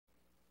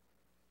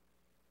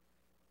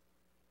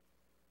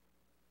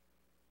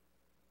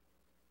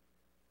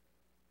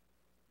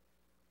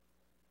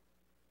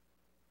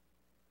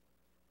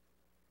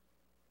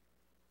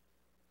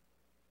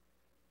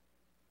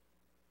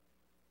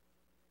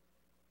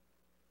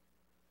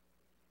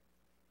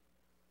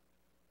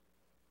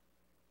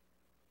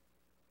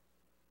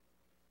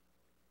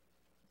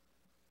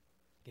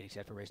Getting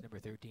set for race number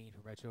 13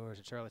 from Redshores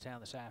in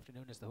Charlottetown this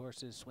afternoon as the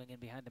horses swing in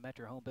behind the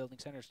Metro Home Building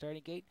Center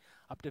starting gate.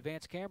 Up to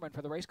Vance Cameron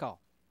for the race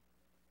call.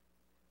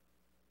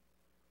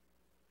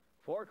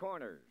 4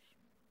 corners.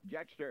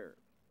 Jetster,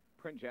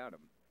 Prince Adam,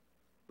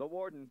 The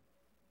Warden,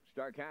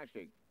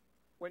 Starcastic,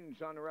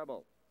 Windsun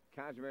Rebel,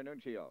 Casimir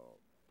Nuncio,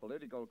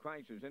 Political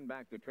Crisis. In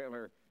back the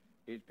trailer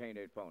is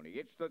Painted Pony.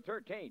 It's the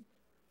 13th,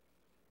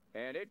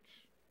 and it's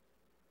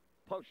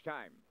post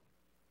time.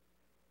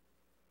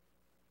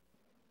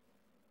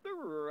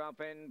 They're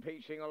up and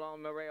pacing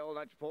along the rail.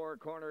 That's 4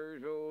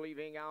 corners.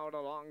 Leaving out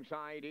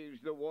alongside is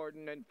The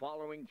Warden, and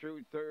following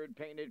through third,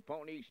 Painted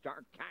Pony,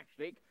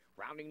 Starcastic.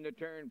 Rounding the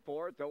turn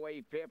fourth,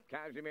 away fifth,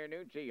 Casimir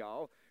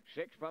Nuncio.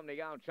 6 from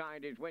the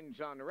outside is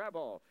Windsun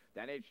Rebel.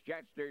 Then it's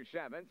Jetster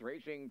seventh.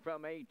 Racing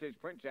from 8th is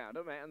Prince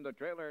Adam, and the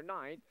trailer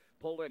 9th,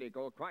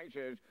 Political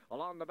Crisis.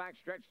 Along the back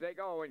stretch they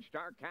go, and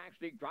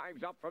Starcastic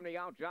drives up from the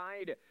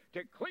outside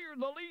to clear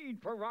the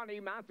lead for Ronnie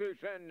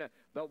Matheson.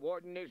 The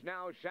Warden is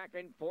now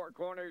second, 4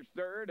 corners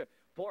third.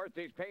 Fourth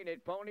is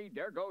Painted Pony.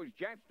 There goes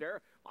Jetster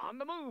on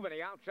the move in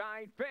the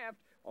outside fifth.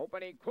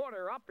 Opening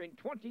quarter up in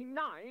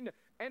 29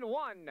 and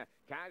 1.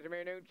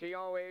 Casimir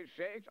Nuncio is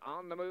 6.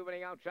 On the move in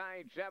the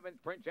outside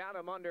 7th. Prince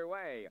Adam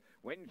underway.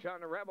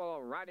 Windsun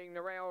Rebel riding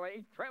the rail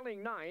 8th.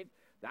 Trailing 9th.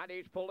 That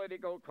is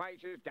Political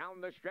Crisis. Down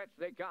the stretch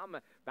they come.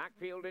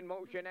 Backfield in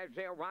motion as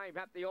they arrive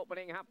at the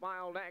opening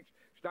half-mile next.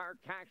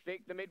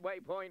 Starcastic, the midway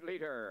point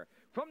leader.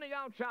 From the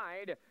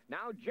outside,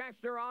 now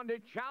Jetster on to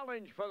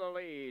challenge for the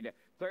lead.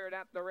 Third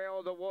at the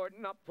rail, The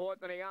Warden. Up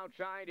fourth on the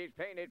outside is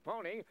Painted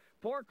Pony.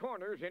 4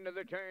 corners into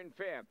the turn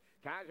fifth.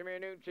 Casimir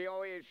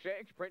Nuncio is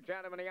 6th. Prince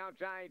Adam on the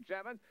outside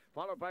 7th.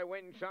 Followed by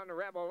Windsun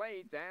Rebel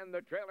 8th. And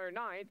the trailer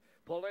 9th.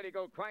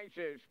 Political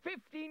Crisis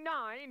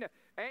 59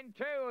 and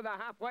 2. The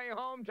halfway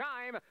home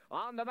time.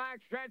 On the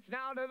back stretch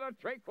now to the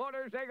 3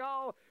 quarters they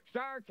go.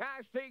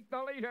 Starcastic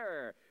the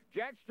leader.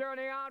 Jetster on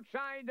the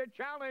outside, the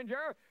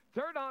challenger.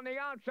 Third on the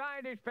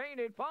outside is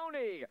Painted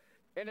Pony.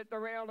 In at the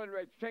rail and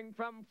racing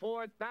from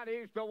 4th, that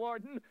is The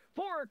Warden.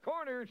 4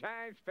 corners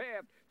has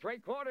 5th. 3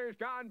 quarters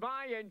gone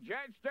by, and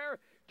Jetster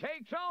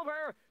takes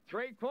over.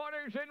 3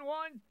 quarters in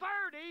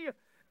 1:30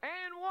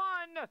 and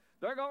 1.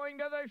 They're going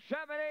to the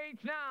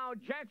 7/8 now.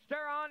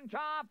 Jetster on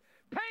top.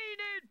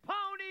 Painted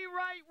Pony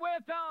right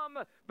with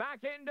them.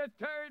 Back into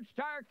third,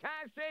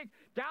 Starcastic.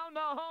 Down the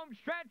home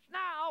stretch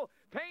now.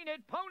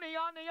 Painted Pony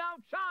on the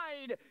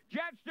outside.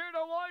 Jetster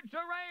towards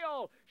the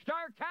rail.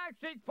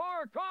 Starcastic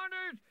 4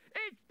 corners.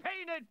 It's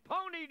Painted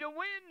Pony to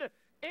win.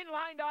 In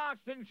line to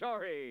Austin,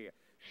 sorry.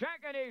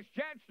 Second is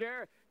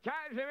Jetster.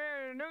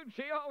 Casimir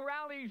Nuncio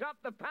rallies up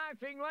the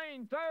passing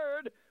lane.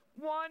 Third,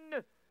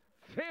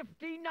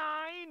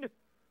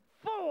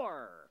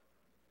 1:59.4.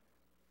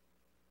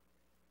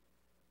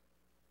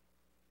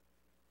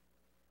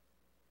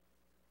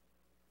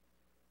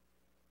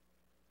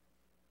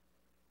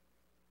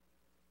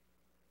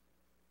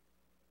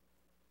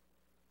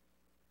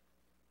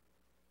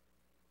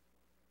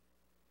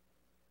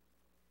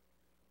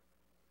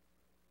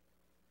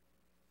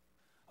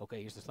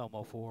 Okay, here's the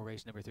slow-mo for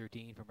race number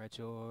 13 from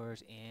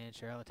Redshores in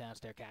Charlottetown.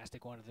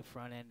 Starcastic wanted the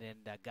front end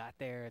and got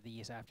there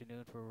this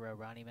afternoon for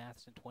Ronnie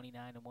Matheson.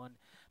 29 and 1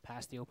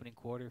 past the opening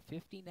quarter.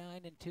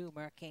 59 and 2.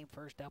 Mark came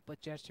first up with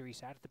Jetster. He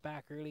sat at the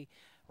back early,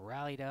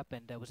 rallied up,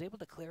 and was able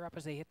to clear up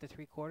as they hit the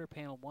 3-quarter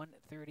panel.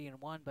 1:30 and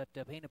 1. But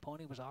Painted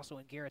Pony was also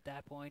in gear at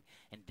that point,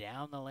 and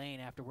down the lane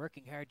after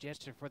working hard.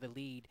 Jetster for the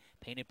lead.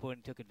 Painted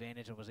Pony took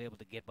advantage and was able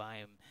to get by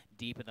him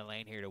deep in the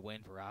lane here to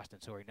win for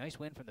Austin. Sorry, nice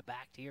win from the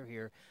back tier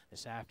here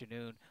this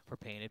afternoon for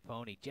Painted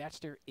Pony.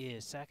 Jetster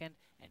is second,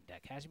 and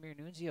Casimir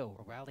Nuncio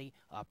will rally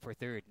up for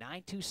third.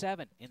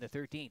 9:27 in the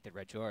 13th at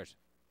Redshores.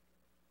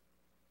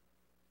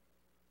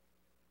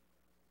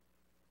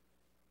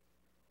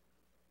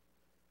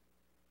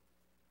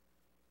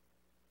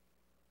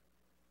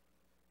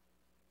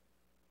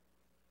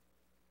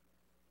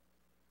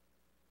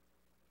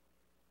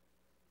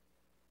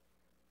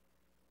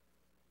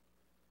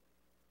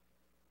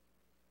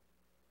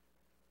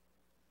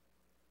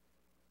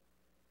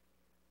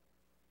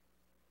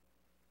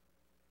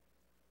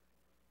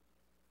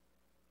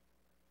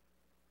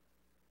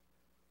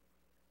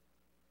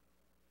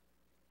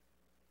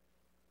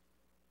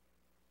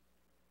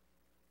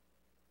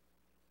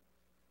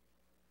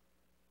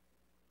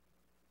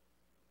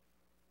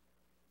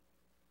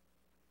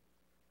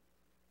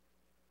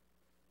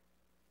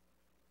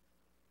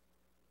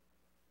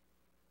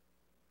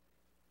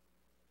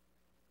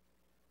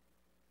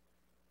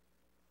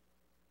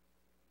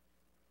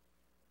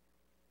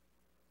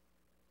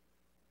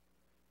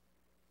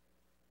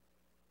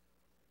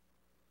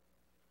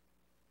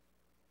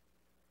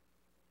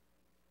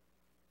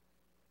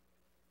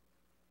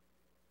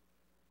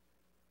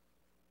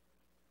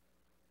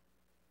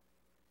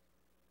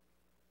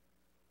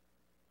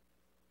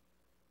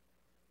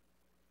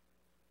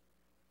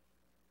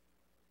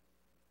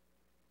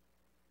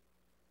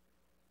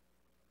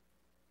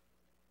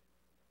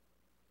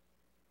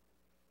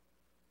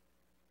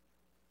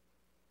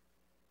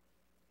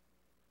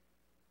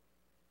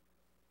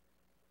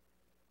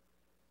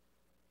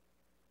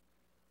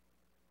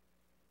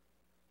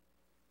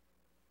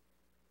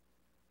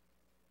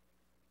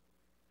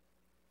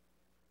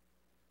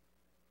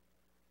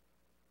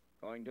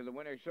 Going to the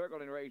winner's circle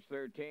in race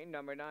 13,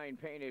 number 9,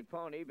 Painted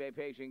Pony, bay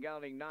pacing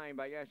gelding 9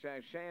 by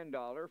SS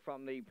Sandollar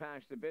from the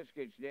Pass the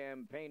Biscuits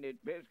Dam Painted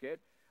Biscuit.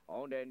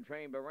 Owned and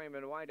trained by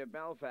Raymond White of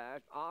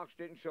Belfast.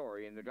 Austin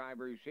Shorey in the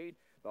driver's seat.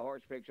 The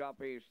horse picks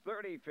up his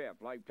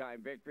 35th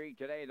lifetime victory.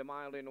 Today, the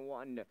mile in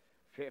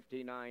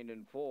 1:59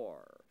 and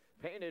 4.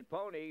 Painted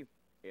Pony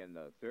in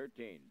the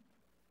 13.